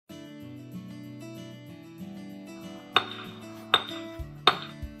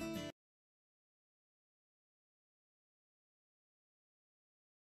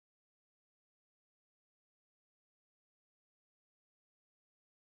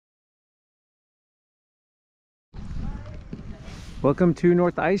Welcome to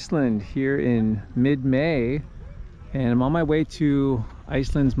North Iceland here in mid-May, and I'm on my way to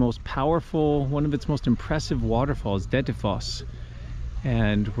Iceland's most powerful, one of its most impressive waterfalls, Dettifoss.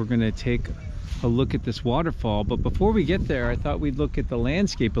 And we're going to take a look at this waterfall, but before we get there I thought we'd look at the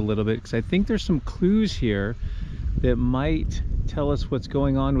landscape a little bit, because I think there's some clues here that might tell us what's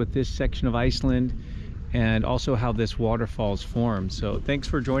going on with this section of Iceland and also how this waterfall is formed. So thanks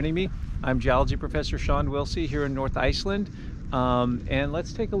for joining me. I'm Geology Professor Shawn Willsey here in North Iceland. And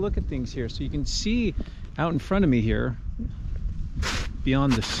let's take a look at things here. So you can see out in front of me here,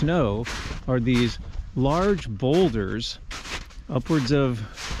 beyond the snow, are these large boulders, upwards of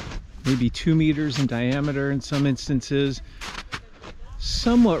maybe 2 meters in diameter in some instances,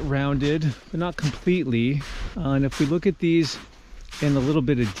 somewhat rounded, but not completely. And if we look at these in a little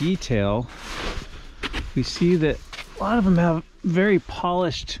bit of detail, we see that a lot of them have very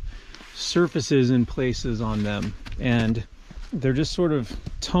polished surfaces in places on them, and they're just sort of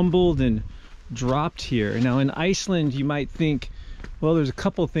tumbled and dropped here. Now in Iceland you might think, well, there's a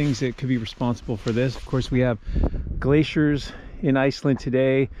couple things that could be responsible for this. Of course, we have glaciers in Iceland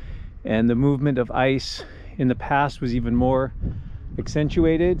today, and the movement of ice in the past was even more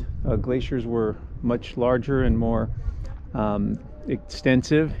accentuated. Glaciers were much larger and more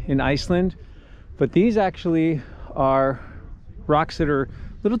extensive in Iceland, but these actually are rocks that are a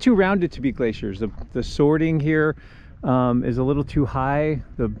little too rounded to be glaciers. The sorting here is a little too high.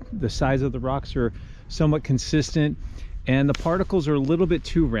 The size of the rocks are somewhat consistent, and the particles are a little bit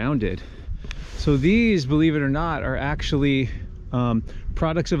too rounded. So these, believe it or not, are actually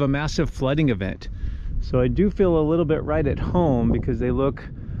products of a massive flooding event. So I do feel a little bit right at home, because they look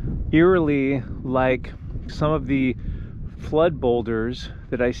eerily like some of the flood boulders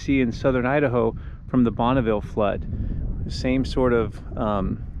that I see in southern Idaho from the Bonneville flood. The same sort of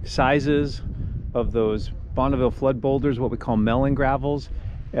sizes of those Bonneville flood boulders, what we call melon gravels,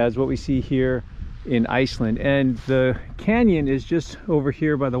 as what we see here in Iceland. And the canyon is just over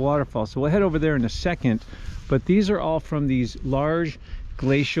here by the waterfall, so we'll head over there in a second. But these are all from these large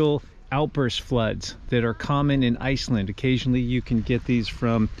glacial outburst floods that are common in Iceland. Occasionally you can get these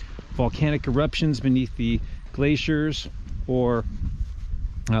from volcanic eruptions beneath the glaciers, or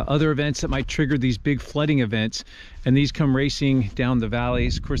other events that might trigger these big flooding events, and these come racing down the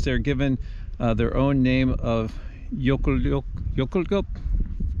valleys. Of course, they're given their own name of Jökulhlaup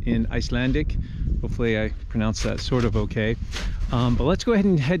in Icelandic. Hopefully I pronounced that sort of okay. But let's go ahead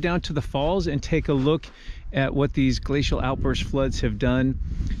and head down to the falls and take a look at what these glacial outburst floods have done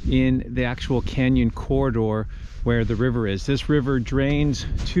in the actual canyon corridor where the river is. This river drains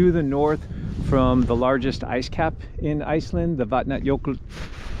to the north from the largest ice cap in Iceland, the Vatnajökull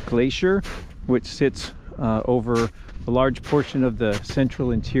Glacier, which sits over a large portion of the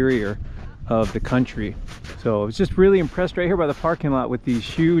central interior of the country. So I was just really impressed right here by the parking lot with these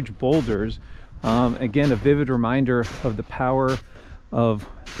huge boulders. Again, a vivid reminder of the power of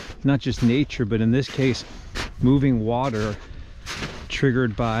not just nature, but in this case, moving water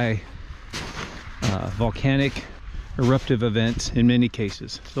triggered by volcanic eruptive events in many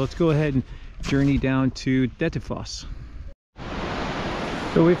cases. So let's go ahead and journey down to Dettifoss.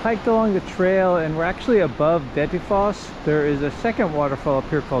 So we've hiked along the trail, and we're actually above Dettifoss. There is a second waterfall up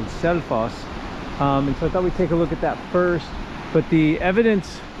here called Selfoss, and so I thought we'd take a look at that first. But the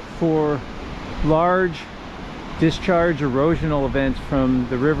evidence for large discharge erosional events from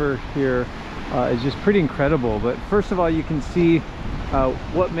the river here is just pretty incredible. But first of all, you can see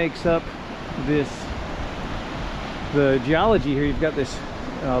what makes up the geology here. You've got this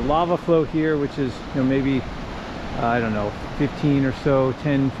lava flow here, which is, maybe I don't know, 15 or so,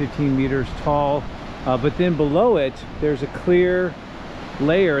 10-15 meters tall, but then below it there's a clear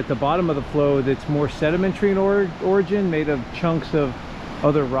layer at the bottom of the flow that's more sedimentary in origin, made of chunks of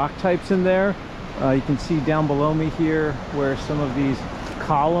other rock types in there. You can see down below me here where some of these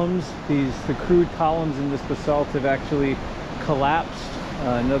columns, the crude columns in this basalt, have actually collapsed.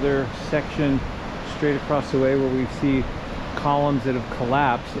 Another section straight across the way where we see columns that have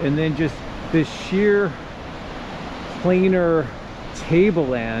collapsed, and then just this sheer planar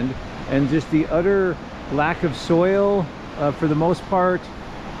tableland, and just the utter lack of soil, for the most part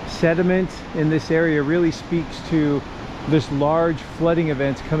sediment in this area, really speaks to this large flooding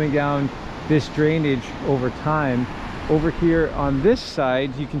events coming down this drainage over time. Over here on this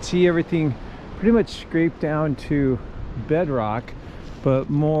side you can see everything pretty much scraped down to bedrock, but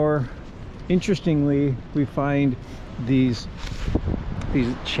more interestingly we find these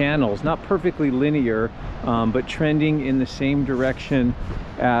channels, not perfectly linear, but trending in the same direction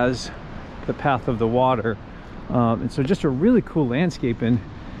as the path of the water. And so just a really cool landscape. And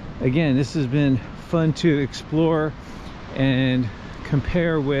again, this has been fun to explore and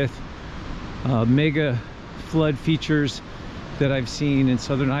compare with mega flood features that I've seen in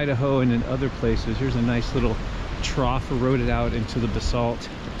southern Idaho and in other places. Here's a nice little trough eroded out into the basalt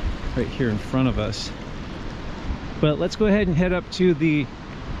right here in front of us. But let's go ahead and head up to the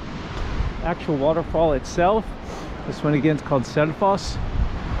actual waterfall itself. This one again is called Dettifoss.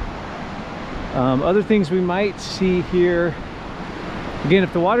 Other things we might see here, again,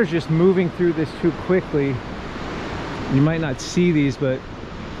 if the water's just moving through this too quickly, you might not see these, but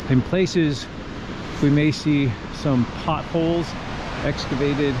in places we may see some potholes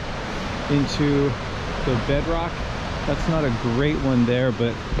excavated into the bedrock. That's not a great one there,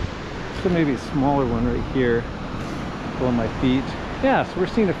 but so maybe a smaller one right here below my feet. Yeah, so we're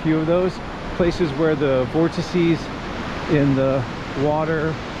seeing a few of those places where the vortices in the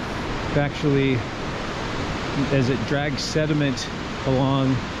water actually, as it drags sediment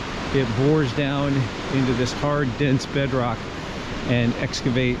along, it bores down into this hard, dense bedrock and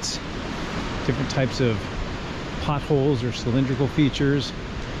excavates different types of potholes or cylindrical features.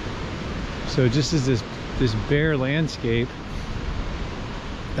 So just as this bare landscape,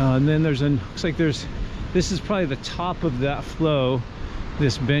 and then there's looks like this is probably the top of that flow,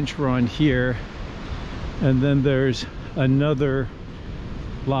 this bench we're on here, and then there's another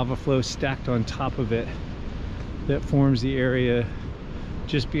lava flow stacked on top of it that forms the area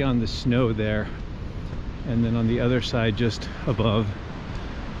just beyond the snow there, and then on the other side just above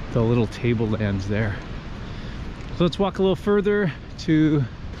the little tablelands there. So let's walk a little further to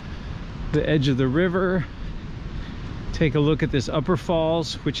the edge of the river, take a look at this upper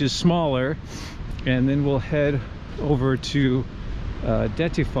falls, which is smaller, and then we'll head over to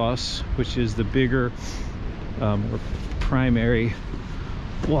Dettifoss, which is the bigger or primary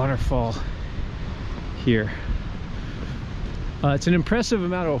waterfall here. It's an impressive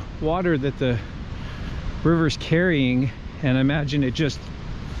amount of water that the river's carrying, and I imagine it just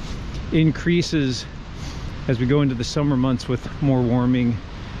increases as we go into the summer months with more warming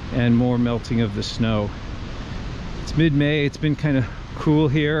and more melting of the snow. It's mid-May, it's been kind of cool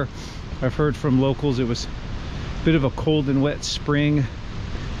here. I've heard from locals it was a bit of a cold and wet spring,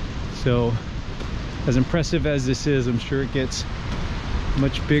 so as impressive as this is, I'm sure it gets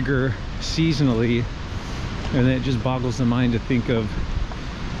much bigger seasonally, and then it just boggles the mind to think of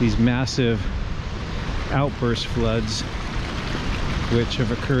these massive outburst floods which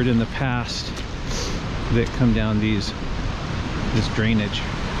have occurred in the past that come down this drainage.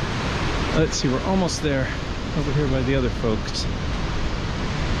 Let's see, we're almost there over here by the other folks.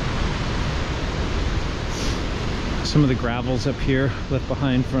 Some of the gravels up here left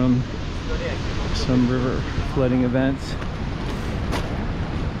behind from some river flooding events.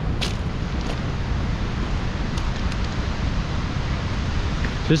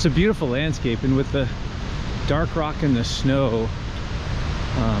 Just a beautiful landscape, and with the dark rock and the snow,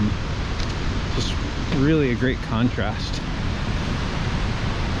 just really a great contrast.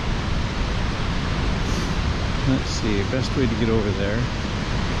 Let's see, best way to get over there.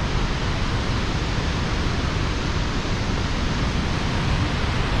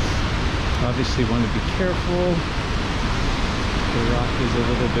 Obviously want to be careful. The rock is a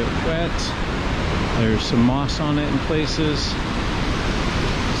little bit wet. There's some moss on it in places.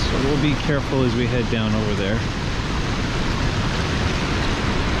 So we'll be careful as we head down over there.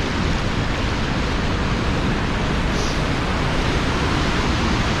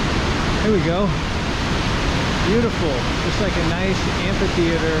 Here we go. Beautiful. Just like a nice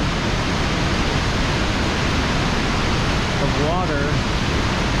amphitheater of water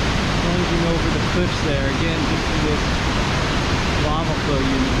plunging over the cliffs there. Again, just in this lava flow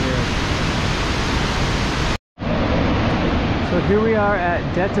unit here. So here we are at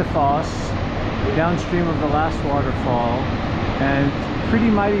Dettifoss, downstream of the last waterfall, and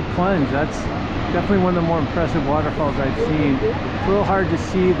pretty mighty plunge. That's definitely one of the more impressive waterfalls I've seen. It's a little hard to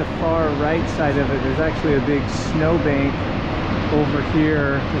see the far right side of it. There's actually a big snowbank over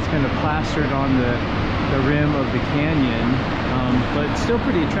here that's kind of plastered on the rim of the canyon, but it's still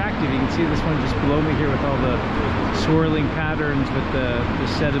pretty attractive. You can see this one just below me here with all the swirling patterns with the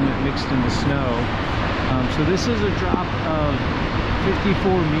sediment mixed in the snow. So this is a drop of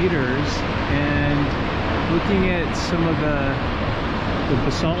 54 meters, and looking at some of the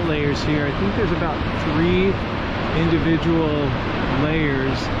basalt layers here, I think there's about 3 individual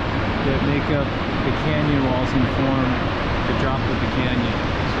layers that make up the canyon walls and form the drop of the canyon.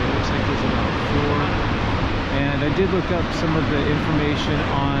 So it looks like there's about 4. And I did look up some of the information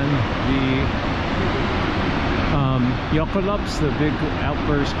on the the big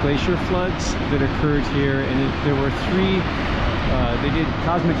outburst glacier floods that occurred here, and there were 3 they did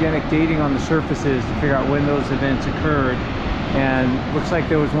cosmogenic dating on the surfaces to figure out when those events occurred. And looks like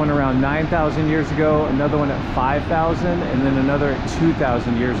there was one around 9,000 years ago, another one at 5,000, and then another at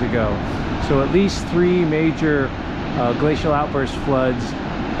 2,000 years ago. So at least 3 major glacial outburst floods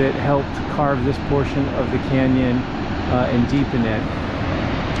that helped carve this portion of the canyon and deepen it.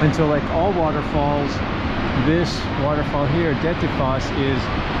 And so, like all waterfalls, this waterfall here, Dettifoss, is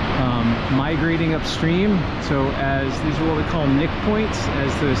migrating upstream. So as these are what we call nick points,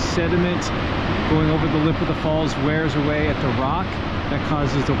 as the sediment going over the lip of the falls wears away at the rock, that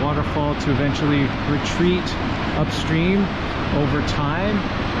causes the waterfall to eventually retreat upstream over time.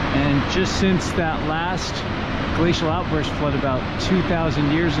 And just since that last glacial outburst flood about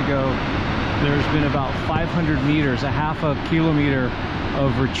 2,000 years ago, there's been about 500 meters, a half a kilometer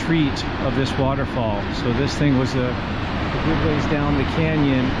of retreat of this waterfall. So this thing was a good ways down the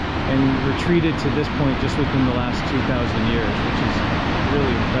canyon and retreated to this point just within the last 2,000 years, which is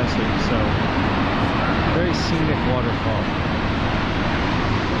really impressive. So very scenic waterfall.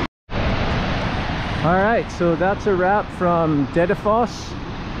 All right, so that's a wrap from Dettifoss,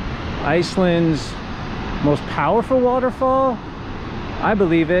 Iceland's most powerful waterfall. I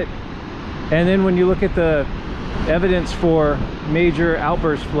believe it. And then when you look at the evidence for major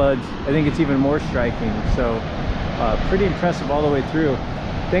outburst floods, I think it's even more striking. So pretty impressive all the way through.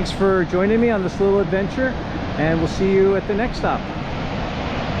 Thanks for joining me on this little adventure, and we'll see you at the next stop.